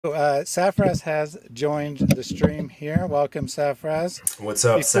Sassafras has joined the stream here. Welcome, Sassafras. What's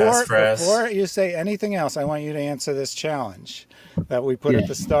up, Sassafras? Before you say anything else, I want you to answer this challenge that we put at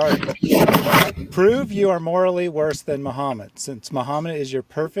the start. Prove you are morally worse than Muhammad. Since Muhammad is your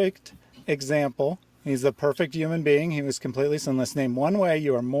perfect example, he's the perfect human being. He was completely sinless. Name one way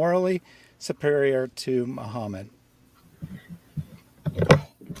you are morally superior to Muhammad.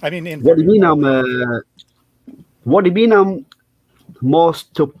 I mean, what do you mean what do you mean I'm more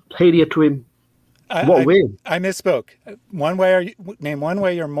superior to him? What way? I misspoke. One way name one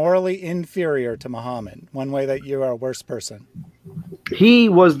way you're morally inferior to Muhammad. One way that you are a worse person. He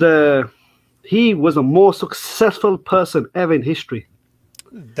was a more successful person ever in history.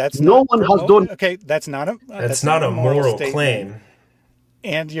 That's no one has done. Okay, that's not a moral claim,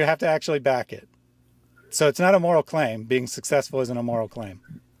 and you have to actually back it. So it's not a moral claim. Being successful isn't a moral claim.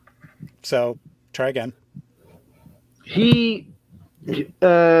 So try again.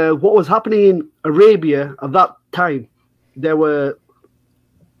 What was happening in Arabia at that time? They were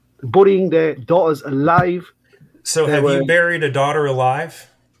burying their daughters alive. So have you buried a daughter alive?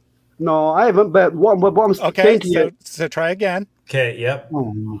 No, I haven't. But what I'm saying to you. So try again. Okay. Yep.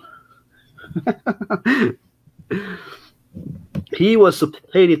 Oh. He was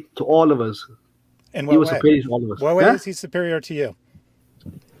superior to all of us. And he was superior to all of us. What way is he superior to you?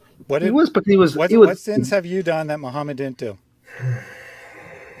 What sins have you done that Muhammad didn't do?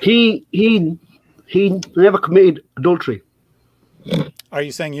 He never committed adultery. Are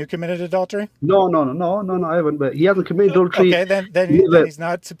you saying you committed adultery? No, I haven't. But he hasn't committed adultery. Okay, then he's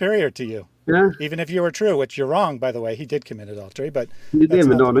not superior to you. Yeah. Even if you were true, which you're wrong, by the way. He did commit adultery, but he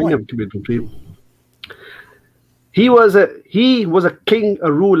never committed adultery. He was a king,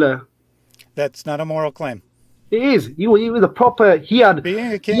 a ruler. That's not a moral claim. It is. He was a proper.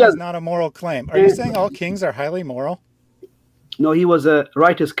 Being a king is not a moral claim. Are you saying all kings are highly moral? No, he was a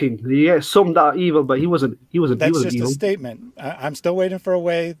righteous king. Yeah, some that are evil, but he wasn't. That's just a statement. I'm still waiting for a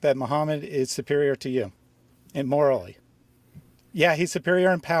way that Muhammad is superior to you, and morally. Yeah, he's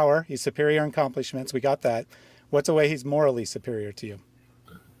superior in power. He's superior in accomplishments. We got that. What's a way he's morally superior to you?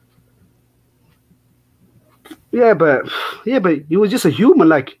 Yeah, but he was just a human.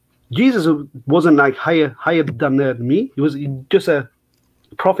 Like Jesus wasn't like higher than me. He was just a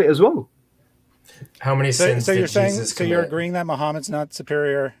prophet as well. How many sins did Jesus commit? So you're agreeing that Muhammad's not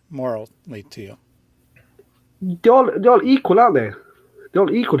superior morally to you? They're all equal, aren't they? They're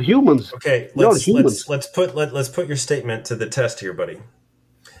all equal humans. Okay, let's put your statement to the test here, buddy.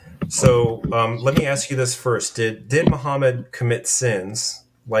 So let me ask you this first: Did Muhammad commit sins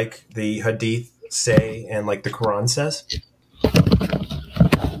like the Hadith say and like the Quran says?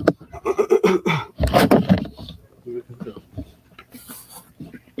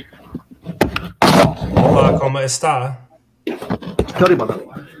 Hola, ¿cómo está? Sorry about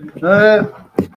that.